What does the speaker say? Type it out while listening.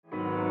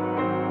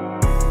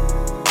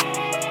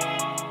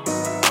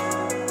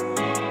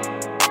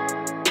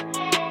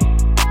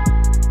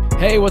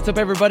Hey, what's up,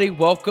 everybody?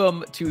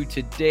 Welcome to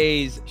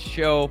today's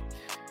show.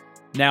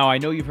 Now, I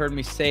know you've heard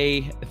me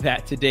say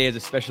that today is a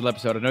special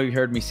episode. I know you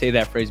heard me say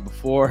that phrase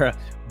before,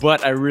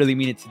 but I really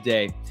mean it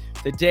today.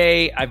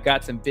 Today, I've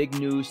got some big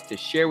news to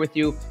share with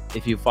you.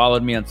 If you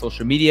followed me on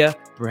social media,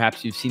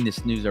 perhaps you've seen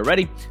this news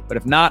already, but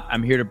if not,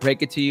 I'm here to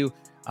break it to you.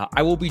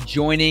 I will be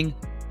joining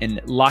and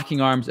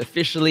locking arms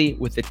officially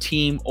with the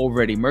team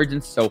over at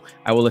Emergence. So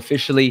I will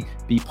officially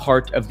be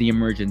part of the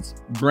Emergence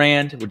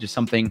brand, which is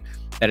something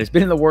that has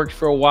been in the works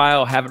for a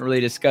while. Haven't really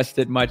discussed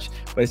it much,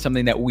 but it's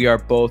something that we are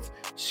both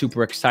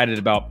super excited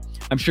about.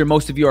 I'm sure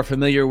most of you are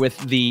familiar with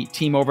the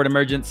team over at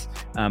Emergence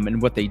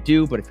and what they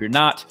do, but if you're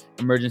not,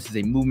 Emergence is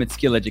a movement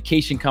skill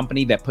education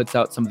company that puts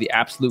out some of the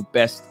absolute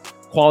best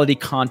quality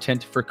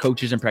content for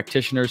coaches and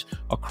practitioners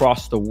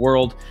across the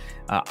world.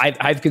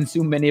 I've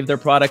consumed many of their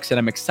products, and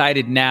I'm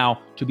excited now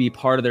to be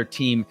part of their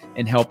team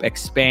and help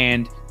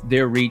expand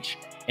their reach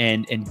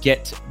and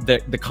get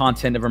the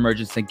content of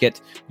Emergence and get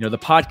the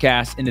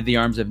podcast into the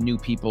arms of new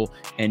people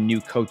and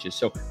new coaches.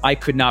 So I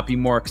could not be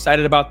more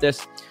excited about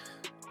this.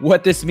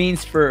 What this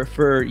means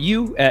for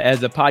you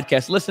as a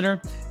podcast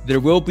listener, there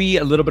will be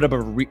a little bit of a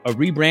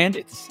rebrand.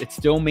 It's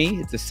still me.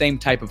 It's the same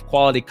type of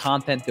quality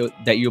content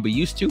that you'll be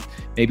used to.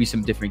 Maybe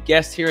some different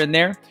guests here and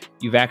there.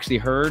 You've actually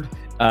heard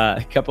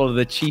a couple of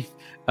the chief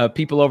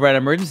people over at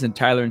Emergence, and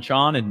Tyler and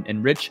Sean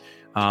and Rich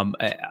on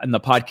the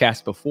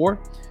podcast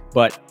before.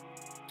 But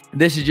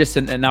this is just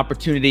an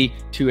opportunity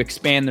to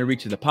expand the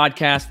reach of the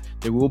podcast.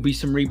 There will be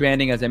some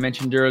rebranding, as I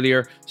mentioned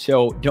earlier.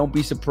 So don't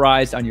be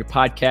surprised on your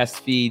podcast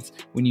feeds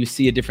when you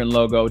see a different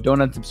logo. Don't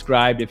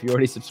unsubscribe if you're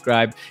already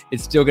subscribed.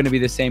 It's still going to be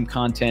the same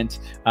content.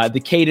 The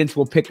cadence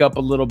will pick up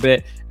a little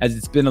bit, as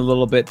it's been a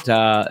little bit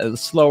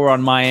slower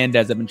on my end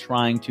as I've been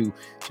trying to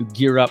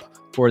gear up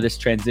for this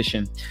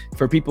transition.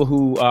 For people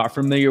who are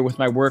familiar with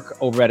my work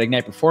over at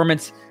Ignite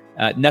Performance,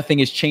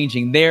 nothing is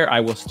changing there. I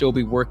will still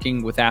be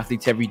working with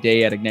athletes every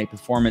day at Ignite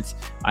Performance.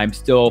 I'm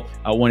still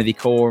one of the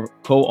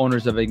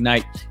co-owners of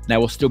Ignite, and I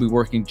will still be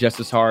working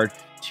just as hard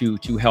to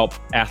help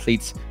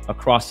athletes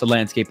across the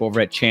landscape over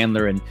at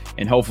Chandler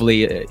and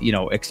hopefully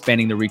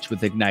expanding the reach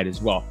with Ignite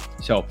as well.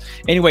 So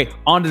anyway,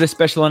 on to the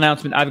special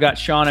announcement. I've got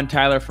Sean and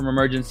Tyler from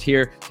Emergence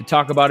here to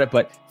talk about it,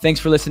 but thanks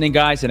for listening,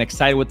 guys, and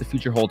excited what the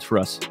future holds for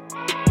us.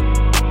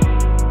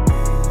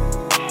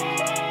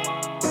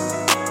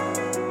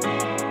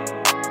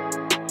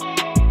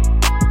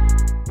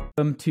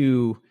 Welcome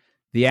to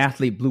the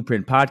Athlete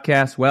Blueprint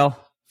Podcast. Well,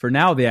 for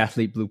now, the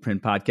Athlete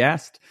Blueprint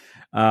Podcast.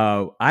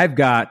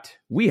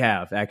 We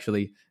have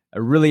actually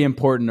a really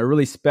important, a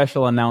really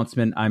special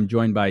announcement. I'm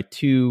joined by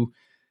two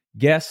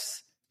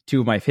guests,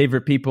 two of my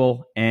favorite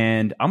people,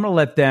 and I'm going to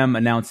let them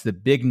announce the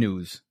big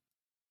news.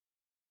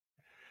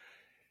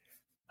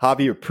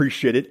 Javi,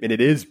 appreciate it. And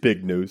it is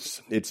big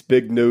news. It's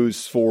big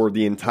news for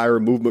the entire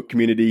movement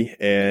community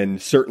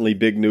and certainly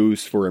big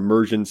news for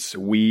Emergence.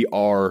 We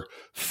are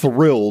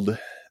thrilled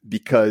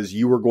because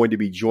you are going to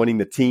be joining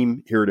the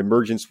team here at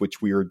Emergence,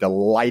 which we are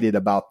delighted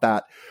about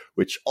that,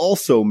 which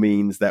also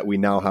means that we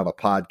now have a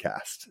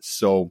podcast.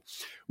 So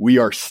we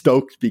are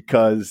stoked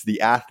because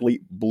the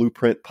Athlete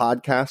Blueprint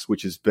Podcast,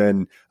 which has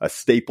been a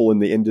staple in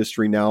the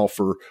industry now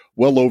for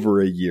well over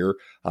a year,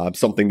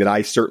 something that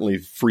I certainly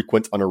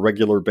frequent on a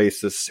regular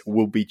basis,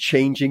 will be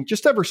changing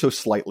just ever so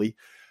slightly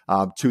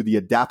to the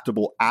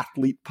Adaptable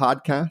Athlete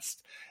Podcast.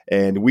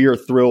 And we are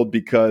thrilled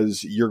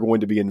because you're going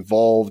to be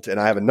involved. And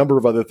I have a number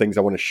of other things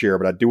I want to share,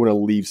 but I do want to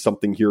leave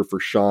something here for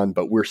Sean.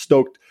 But we're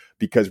stoked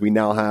because we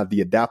now have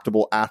the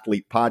Adaptable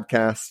Athlete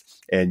Podcast,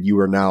 and you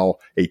are now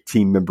a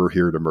team member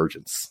here at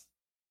Emergence.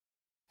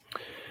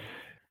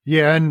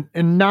 Yeah,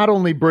 and not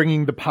only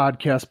bringing the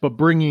podcast, but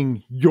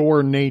bringing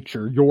your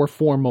nature, your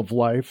form of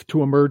life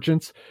to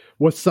Emergence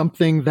was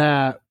something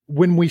that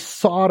when we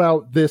sought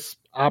out this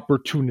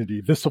opportunity,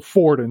 this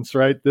affordance,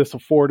 right? This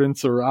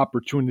affordance or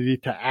opportunity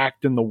to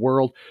act in the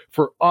world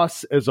for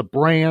us as a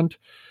brand,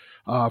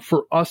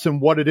 for us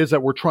and what it is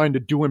that we're trying to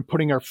do and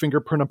putting our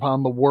fingerprint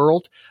upon the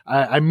world.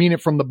 I mean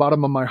it from the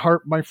bottom of my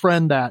heart, my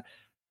friend, that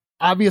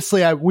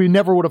obviously we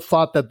never would have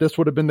thought that this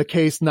would have been the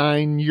case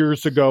 9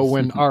 years ago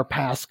when our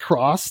paths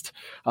crossed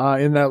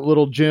in that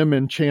little gym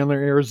in Chandler,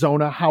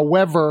 Arizona.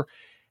 However,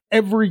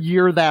 every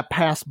year that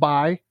passed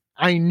by,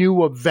 I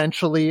knew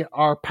eventually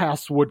our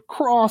paths would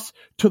cross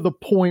to the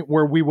point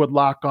where we would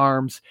lock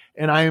arms.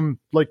 And I am,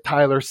 like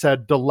Tyler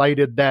said,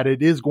 delighted that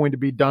it is going to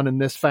be done in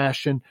this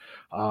fashion.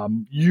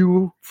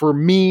 For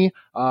me,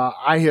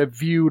 I have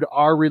viewed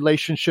our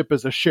relationship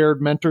as a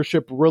shared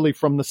mentorship really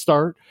from the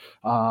start,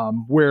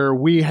 where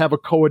we have a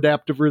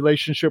co-adaptive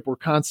relationship. We're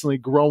constantly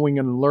growing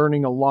and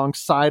learning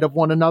alongside of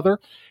one another.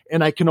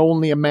 And I can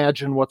only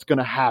imagine what's going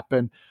to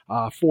happen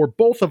for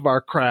both of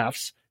our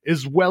crafts,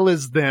 as well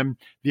as them,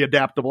 the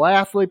Adaptable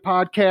Athlete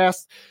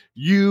Podcast,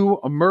 you,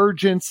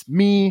 Emergence,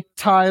 me,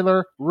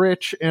 Tyler,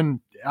 Rich, and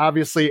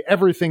obviously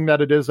everything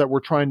that it is that we're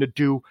trying to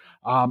do.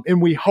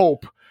 And we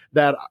hope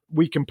that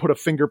we can put a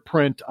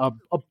fingerprint, a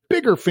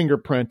bigger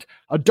fingerprint,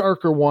 a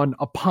darker one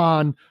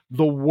upon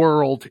the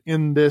world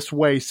in this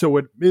way. So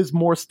it is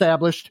more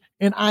established.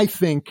 And I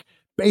think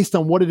based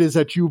on what it is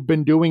that you've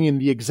been doing and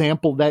the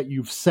example that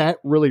you've set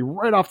really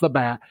right off the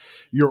bat,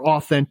 your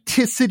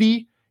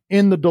authenticity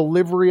in the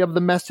delivery of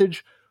the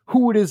message,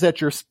 who it is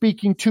that you're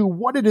speaking to,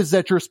 what it is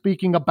that you're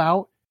speaking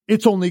about,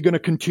 it's only going to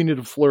continue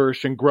to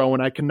flourish and grow.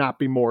 And I cannot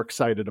be more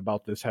excited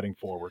about this heading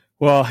forward.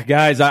 Well,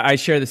 guys, I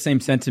share the same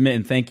sentiment,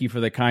 and thank you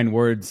for the kind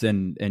words.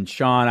 And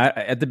Sean,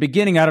 at the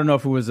beginning, I don't know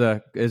if it was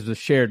a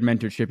shared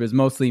mentorship. It was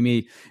mostly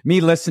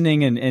me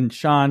listening and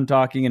Sean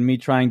talking and me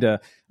trying to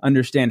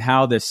understand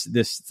how this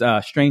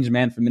strange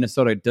man from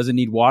Minnesota doesn't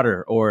need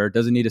water or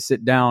doesn't need to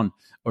sit down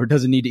or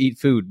doesn't need to eat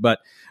food. But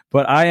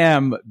I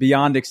am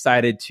beyond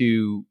excited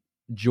to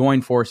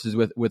join forces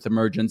with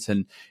Emergence,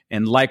 and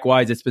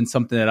likewise, it's been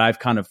something that I've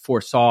kind of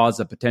foresaw as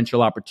a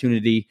potential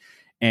opportunity.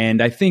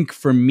 And I think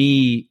for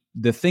me,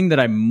 the thing that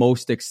I'm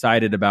most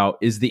excited about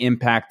is the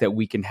impact that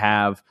we can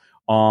have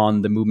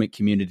on the movement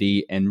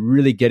community and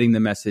really getting the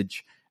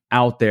message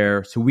out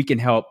there so we can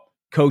help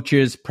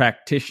coaches,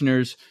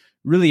 practitioners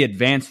really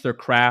advance their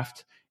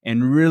craft.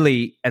 And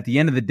really, at the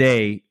end of the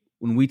day,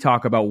 when we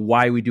talk about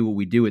why we do what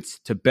we do, it's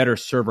to better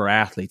serve our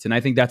athletes. And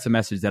I think that's a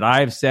message that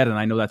I've said, and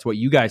I know that's what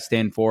you guys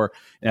stand for.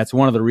 And that's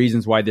one of the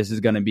reasons why this is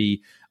going to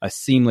be a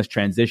seamless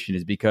transition,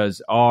 is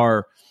because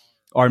our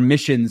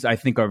missions, I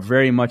think, are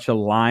very much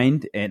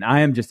aligned. And I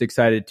am just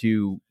excited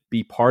to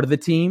be part of the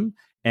team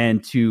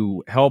and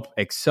to help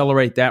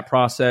accelerate that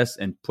process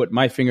and put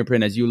my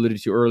fingerprint, as you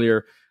alluded to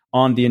earlier,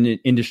 on the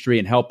industry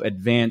and help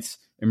advance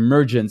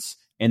Emergence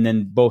and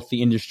then both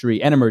the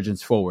industry and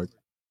Emergence forward.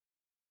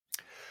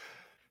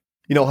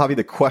 You know, Javi,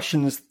 the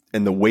questions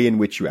and the way in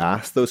which you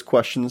ask those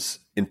questions,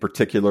 in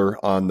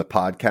particular on the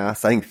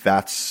podcast, I think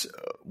that's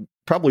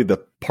probably the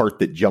part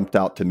that jumped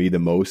out to me the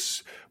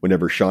most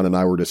whenever Sean and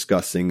I were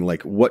discussing,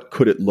 like, what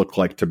could it look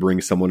like to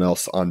bring someone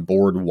else on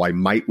board? Why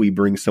might we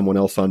bring someone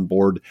else on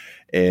board?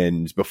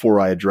 And before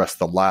I address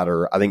the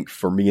latter, I think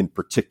for me in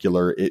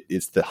particular,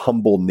 it's the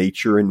humble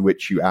nature in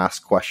which you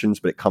ask questions,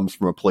 but it comes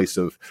from a place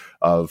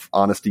of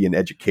honesty and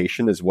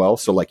education as well.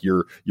 So like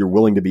you're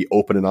willing to be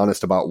open and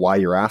honest about why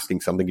you're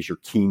asking something because you're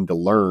keen to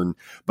learn,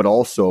 but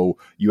also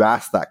you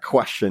ask that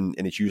question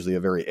and it's usually a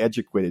very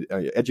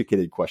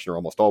educated question, or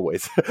almost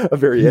always a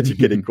very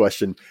educated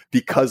question,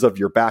 because of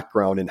your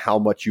background and how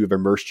much you have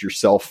immersed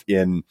yourself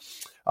in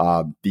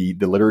the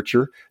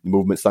literature, the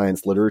movement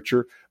science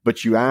literature.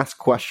 But you ask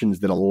questions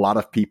that a lot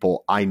of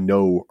people I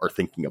know are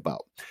thinking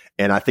about.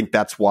 And I think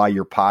that's why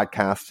your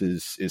podcast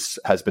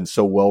has been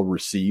so well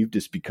received,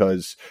 is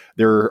because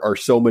there are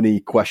so many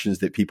questions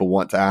that people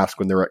want to ask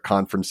when they're at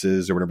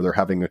conferences or whenever they're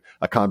having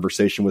a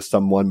conversation with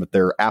someone, but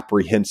they're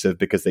apprehensive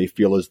because they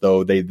feel as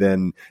though they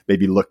then may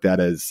be looked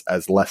at as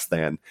less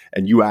than.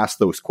 And you ask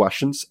those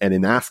questions, and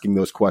in asking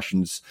those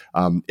questions,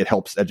 it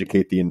helps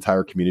educate the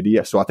entire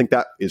community. So I think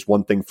that is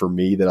one thing for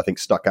me that I think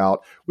stuck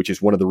out, which is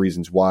one of the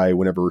reasons why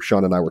whenever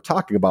Sean and I were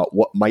talking about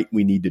what might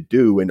we need to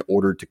do in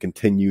order to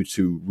continue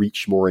to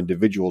reach more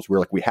individuals, we're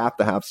like, we have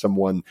to have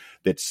someone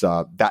that's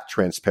that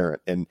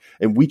transparent, and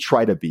we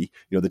try to be.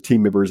 You know, the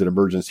team members at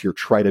Emergence here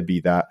try to be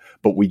that,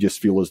 but we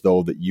just feel as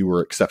though that you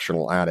are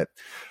exceptional at it.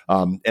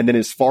 And then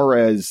as far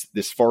as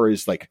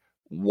like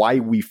why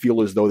we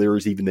feel as though there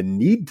is even the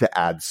need to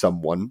add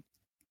someone,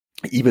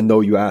 even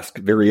though you ask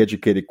very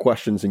educated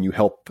questions and you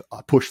help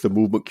push the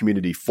movement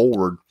community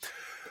forward,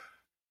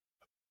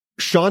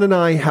 Sean and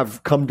I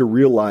have come to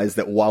realize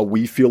that while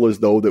we feel as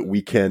though that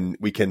we can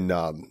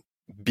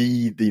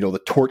be the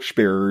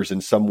torchbearers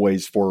in some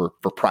ways for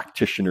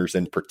practitioners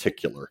in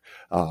particular,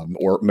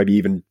 or maybe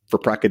even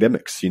for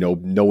academics,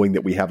 knowing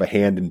that we have a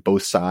hand in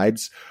both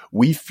sides,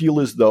 we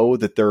feel as though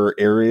that there are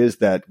areas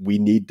that we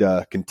need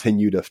to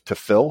continue to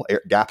fill,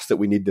 gaps that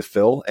we need to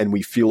fill, and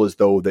we feel as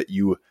though that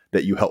you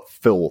help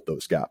fill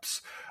those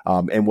gaps.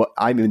 And what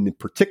I'm in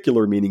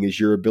particular meaning is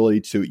your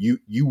ability to,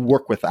 you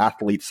work with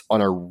athletes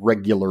on a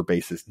regular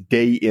basis,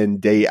 day in,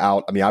 day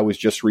out. I mean, I was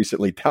just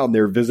recently down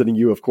there visiting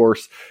you, of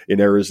course,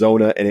 in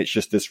Arizona, and it's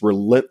just this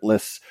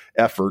relentless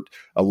effort,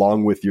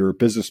 along with your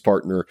business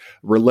partner,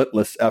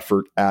 relentless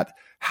effort at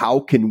how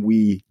can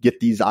we get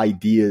these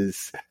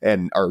ideas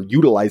or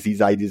utilize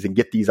these ideas and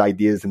get these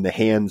ideas in the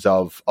hands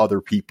of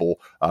other people.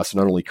 So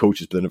not only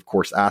coaches, but then of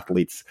course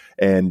athletes,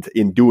 and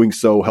in doing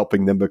so,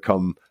 helping them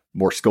become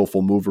more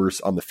skillful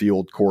movers on the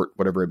field, court,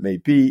 whatever it may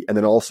be. And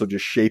then also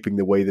just shaping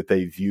the way that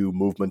they view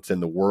movements in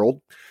the world.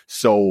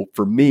 So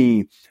for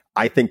me,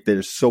 I think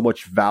there's so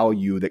much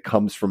value that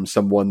comes from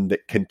someone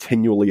that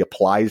continually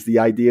applies the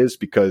ideas,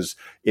 because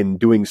in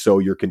doing so,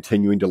 you're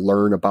continuing to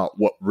learn about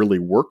what really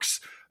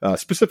works,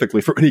 specifically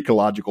from an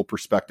ecological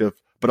perspective,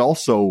 but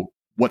also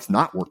what's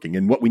not working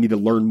and what we need to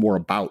learn more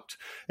about.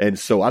 And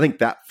so I think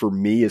that for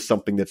me is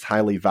something that's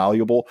highly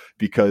valuable,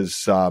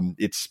 because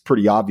it's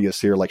pretty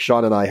obvious here. Like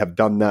Sean and I have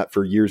done that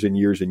for years and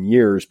years and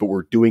years, but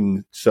we're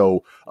doing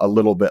so a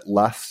little bit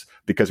less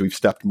because we've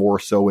stepped more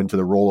so into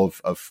the role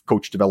of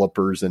coach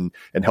developers and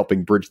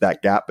helping bridge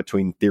that gap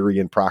between theory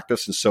and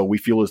practice. And so we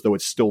feel as though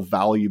it's still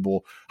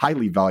valuable,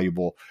 highly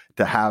valuable,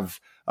 to have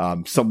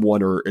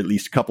someone or at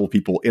least a couple of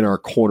people in our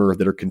corner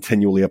that are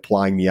continually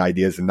applying the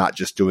ideas and not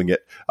just doing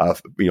it, a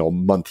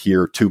month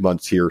here, 2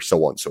 months here,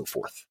 so on and so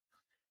forth.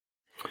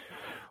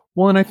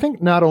 Well, and I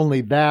think not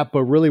only that,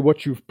 but really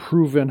what you've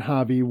proven,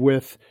 Javi,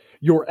 with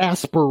your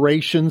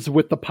aspirations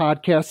with the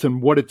podcast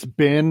and what it's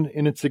been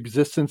in its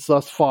existence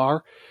thus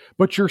far,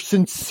 but your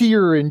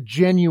sincere and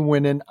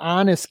genuine and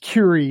honest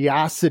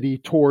curiosity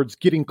towards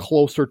getting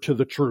closer to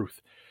the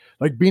truth.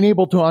 Like being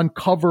able to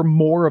uncover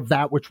more of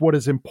that, what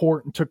is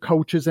important to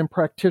coaches and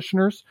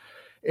practitioners,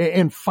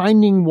 and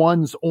finding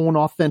one's own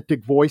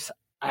authentic voice.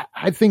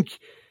 I think,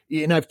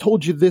 and I've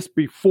told you this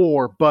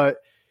before, but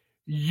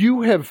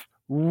you have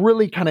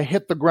really kind of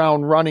hit the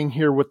ground running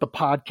here with the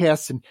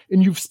podcast, and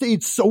you've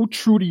stayed so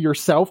true to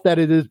yourself that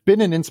it has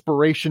been an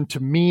inspiration to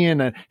me,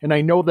 and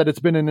I know that it's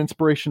been an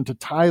inspiration to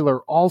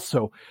Tyler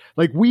also.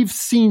 Like we've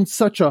seen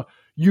such a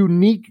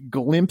unique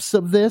glimpse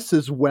of this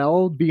as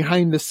well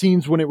behind the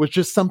scenes when it was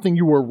just something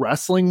you were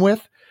wrestling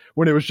with,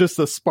 when it was just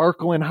a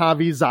sparkle in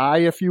Javi's eye,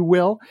 if you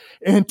will,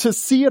 and to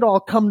see it all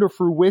come to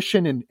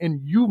fruition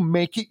and you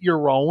make it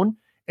your own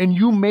and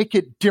you make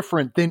it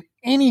different than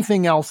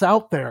anything else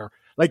out there.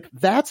 Like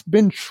that's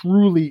been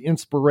truly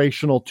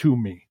inspirational to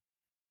me.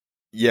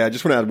 Yeah, I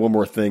just want to add one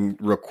more thing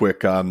real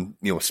quick.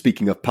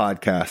 Speaking of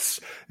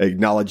podcasts,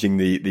 acknowledging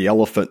the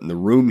elephant in the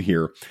room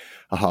here,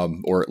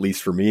 or at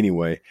least for me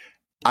anyway.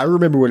 I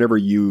remember whenever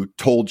you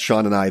told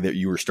Sean and I that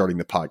you were starting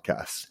the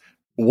podcast,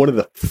 one of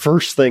the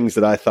first things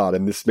that I thought,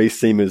 and this may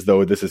seem as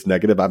though this is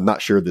negative, I've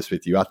not shared this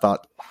with you. I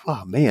thought,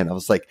 oh man, I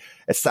was like,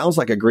 it sounds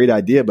like a great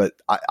idea, but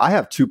I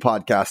have 2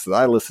 podcasts that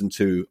I listen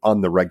to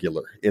on the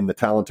regular. In the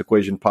Talent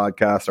Equation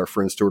podcast, our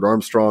friend Stuart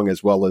Armstrong,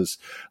 as well as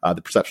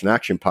the Perception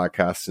Action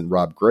podcast and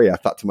Rob Gray. I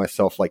thought to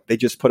myself, like, they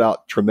just put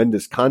out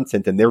tremendous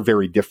content and they're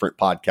very different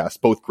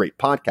podcasts, both great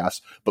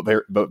podcasts, but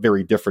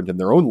very different in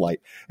their own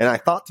light. And I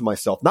thought to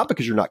myself, not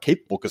because you're not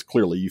capable, because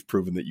clearly you've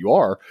proven that you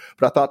are,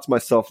 but I thought to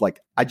myself, like,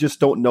 I just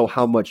don't know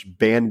how much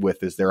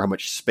bandwidth is there, how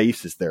much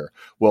space is there.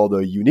 Well,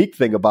 the unique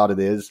thing about it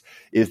is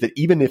that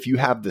even if you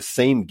have the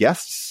same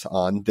guests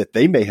on that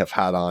they may have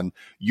had on,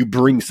 you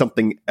bring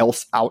something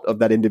else out of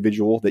that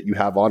individual that you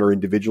have on or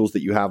individuals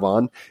that you have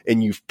on,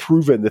 and you've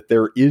proven that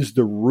there is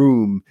the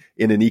room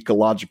in an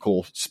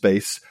ecological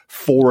space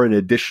for an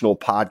additional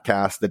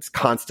podcast that's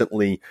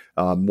constantly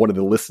one of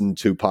the listened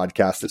to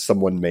podcasts that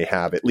someone may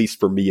have, at least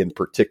for me in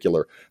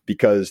particular,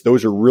 because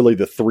those are really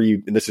the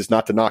 3, and this is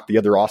not to knock the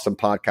other awesome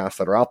podcasts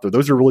that are out there.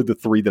 Those are really the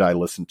 3 that I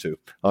listen to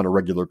on a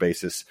regular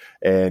basis.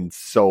 And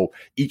so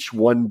each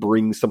one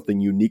brings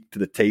something unique to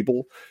the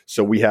table.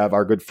 So we have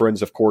our good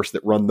friends, of course,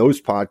 that run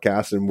those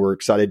podcasts, and we're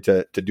excited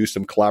to do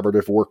some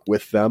collaborative work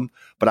with them.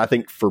 But I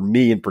think for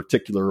me in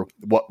particular,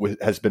 what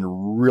has been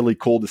really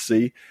cool to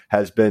see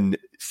has been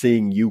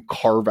seeing you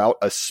carve out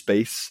a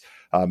space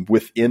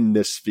within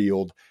this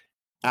field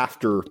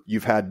after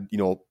you've had,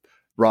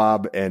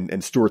 Rob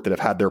and Stuart that have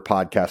had their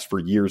podcast for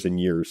years and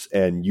years,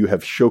 and you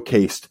have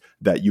showcased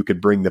that you could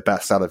bring the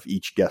best out of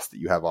each guest that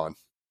you have on.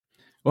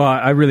 Well,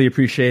 I really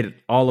appreciate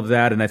all of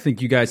that. And I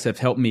think you guys have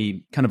helped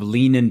me kind of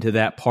lean into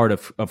that part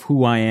of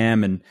who I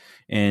am.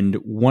 And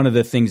one of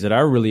the things that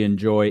I really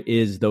enjoy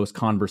is those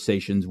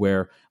conversations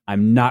where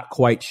I'm not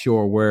quite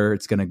sure where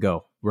it's going to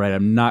go, right?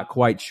 I'm not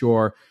quite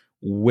sure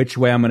which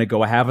way I'm going to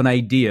go. I have an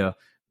idea,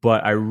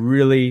 but I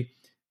really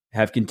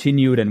have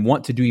continued and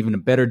want to do even a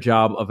better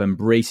job of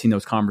embracing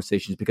those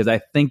conversations, because I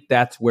think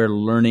that's where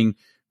learning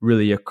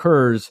really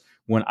occurs,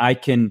 when I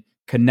can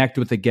connect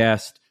with a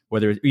guest,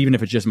 even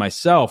if it's just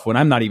myself, when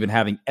I'm not even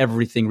having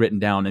everything written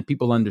down, and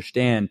people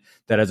understand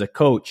that as a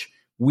coach,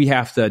 we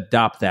have to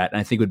adopt that. And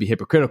I think it would be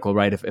hypocritical,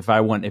 right?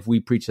 If we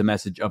preach the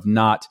message of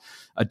not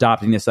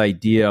adopting this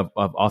idea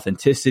of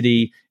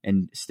authenticity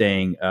and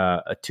staying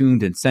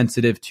attuned and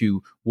sensitive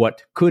to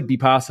what could be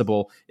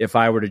possible if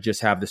I were to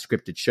just have the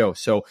scripted show.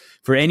 So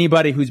for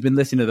anybody who's been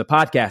listening to the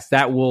podcast,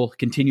 that will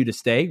continue to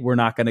stay. We're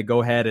not going to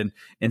go ahead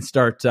and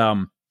start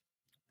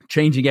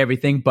changing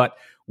everything. But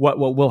what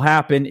will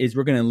happen is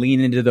we're going to lean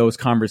into those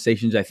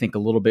conversations, I think, a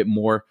little bit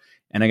more.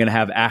 And I'm going to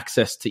have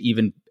access to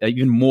even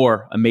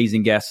more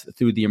amazing guests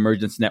through the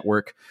Emergence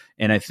Network.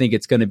 And I think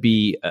it's going to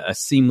be a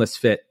seamless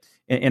fit.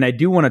 And I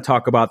do want to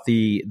talk about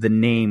the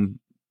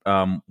name,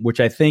 which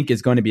I think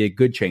is going to be a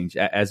good change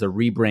as a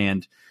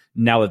rebrand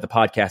now that the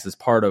podcast is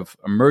part of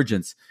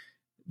Emergence.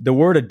 The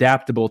word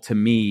adaptable to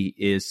me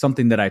is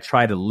something that I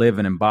try to live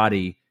and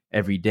embody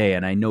every day.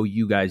 And I know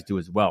you guys do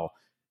as well.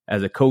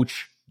 As a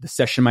coach, the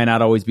session might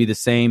not always be the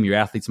same. Your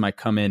athletes might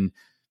come in,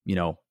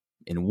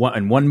 in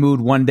one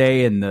mood one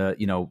day and a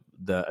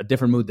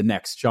different mood the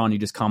next. Sean, you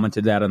just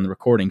commented that on the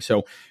recording.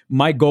 So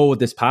my goal with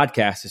this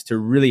podcast is to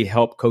really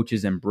help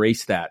coaches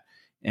embrace that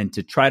and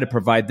to try to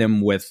provide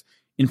them with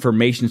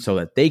information so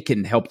that they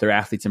can help their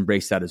athletes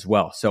embrace that as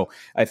well. So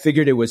I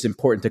figured it was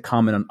important to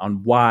comment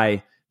on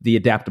why the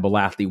adaptable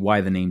athlete,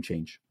 why the name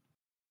change.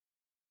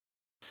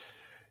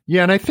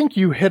 Yeah, and I think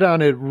you hit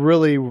on it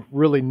really,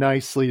 really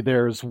nicely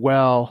there as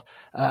well.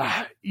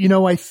 I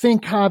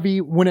think,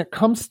 Javi, when it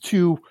comes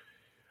to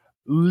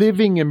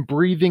living and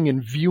breathing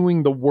and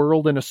viewing the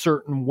world in a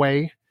certain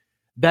way,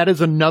 that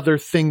is another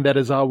thing that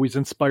has always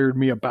inspired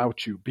me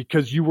about you,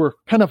 because you were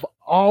kind of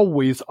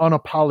always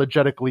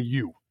unapologetically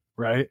you,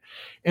 right?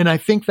 And I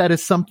think that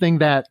is something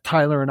that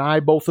Tyler and I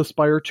both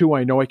aspire to.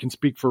 I know I can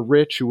speak for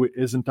Rich, who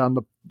isn't on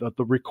the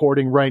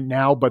recording right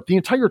now, but the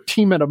entire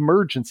team at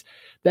Emergence,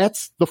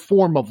 that's the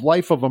form of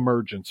life of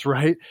Emergence,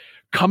 right?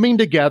 Coming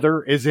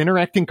together as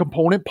interacting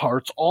component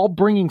parts, all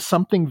bringing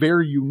something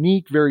very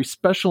unique, very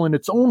special in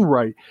its own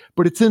right,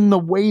 but it's in the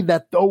way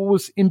that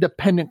those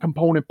independent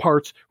component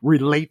parts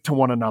relate to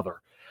one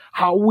another.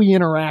 How we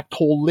interact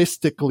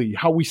holistically,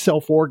 how we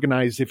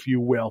self-organize, if you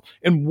will,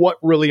 and what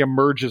really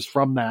emerges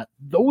from that.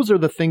 Those are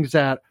the things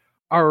that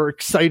are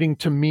exciting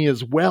to me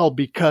as well,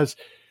 because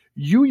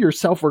you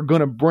yourself are going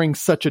to bring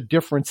such a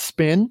different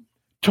spin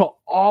to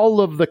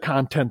all of the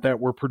content that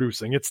we're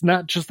producing. It's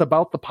not just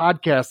about the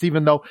podcast,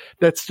 even though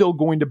that's still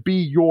going to be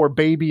your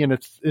baby and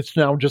it's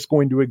now just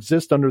going to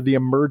exist under the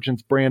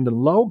Emergence brand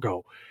and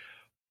logo.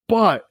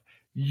 But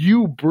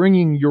you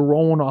bringing your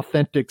own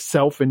authentic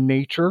self and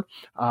nature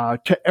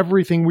to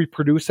everything we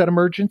produce at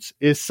Emergence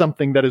is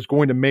something that is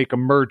going to make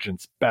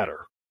Emergence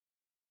better.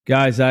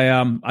 Guys,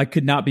 I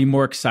could not be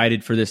more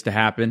excited for this to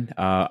happen.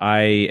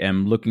 I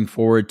am looking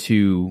forward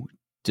to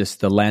just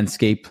the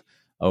landscape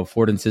of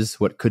affordances,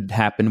 what could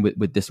happen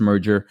with this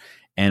merger.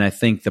 And I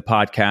think the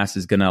podcast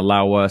is going to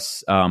allow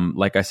us,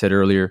 like I said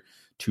earlier,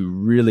 to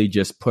really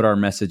just put our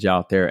message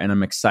out there. And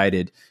I'm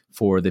excited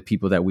for the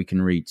people that we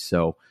can reach.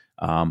 So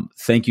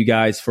thank you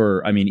guys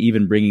for,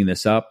 even bringing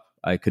this up.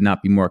 I could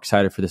not be more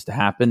excited for this to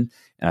happen.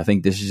 And I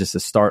think this is just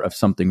the start of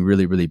something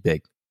really, really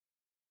big.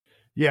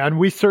 Yeah, and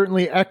we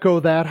certainly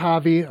echo that,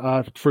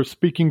 Javi, for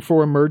speaking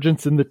for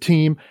Emergence and the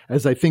team,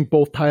 as I think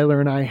both Tyler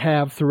and I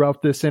have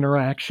throughout this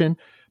interaction.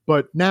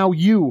 But now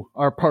you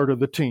are part of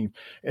the team.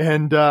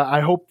 And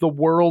I hope the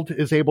world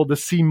is able to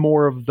see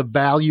more of the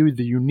value,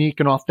 the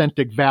unique and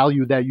authentic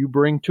value that you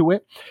bring to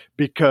it,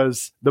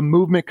 because the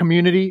movement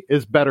community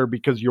is better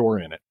because you're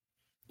in it.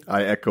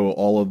 I echo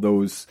all of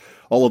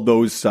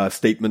those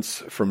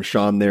statements from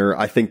Sean there.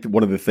 I think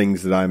one of the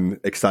things that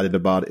I'm excited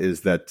about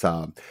is that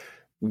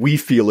we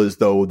feel as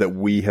though that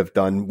we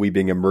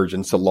being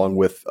Emergence, along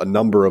with a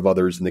number of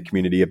others in the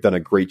community, have done a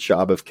great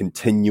job of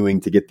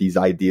continuing to get these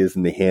ideas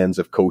in the hands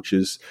of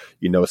coaches.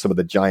 Some of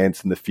the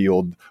giants in the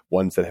field,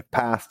 ones that have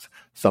passed,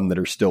 some that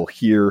are still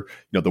here,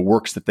 the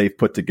works that they've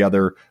put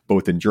together,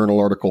 both in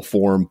journal article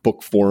form,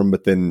 book form,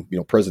 but then,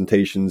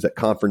 presentations at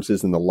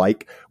conferences and the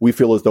like. We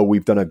feel as though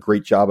we've done a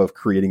great job of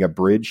creating a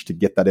bridge to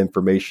get that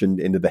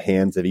information into the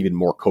hands of even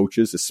more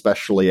coaches,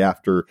 especially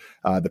after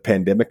the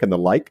pandemic and the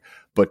like.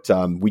 But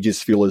we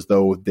just feel as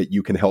though that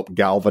you can help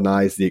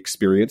galvanize the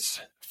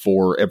experience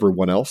for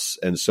everyone else.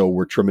 And so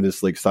we're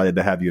tremendously excited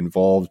to have you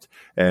involved.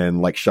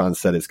 And like Sean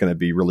said, it's going to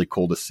be really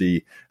cool to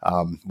see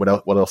what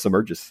else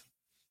emerges.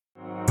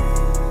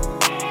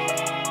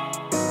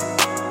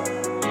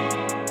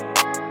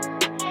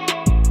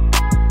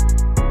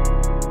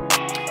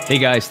 Hey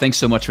guys, thanks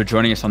so much for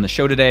joining us on the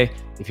show today.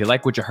 If you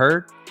like what you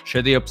heard,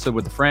 share the episode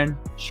with a friend,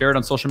 share it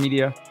on social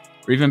media,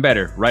 or even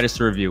better, write us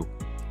a review.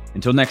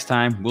 Until next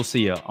time, we'll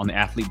see you on the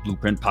Athlete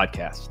Blueprint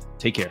podcast.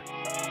 Take care.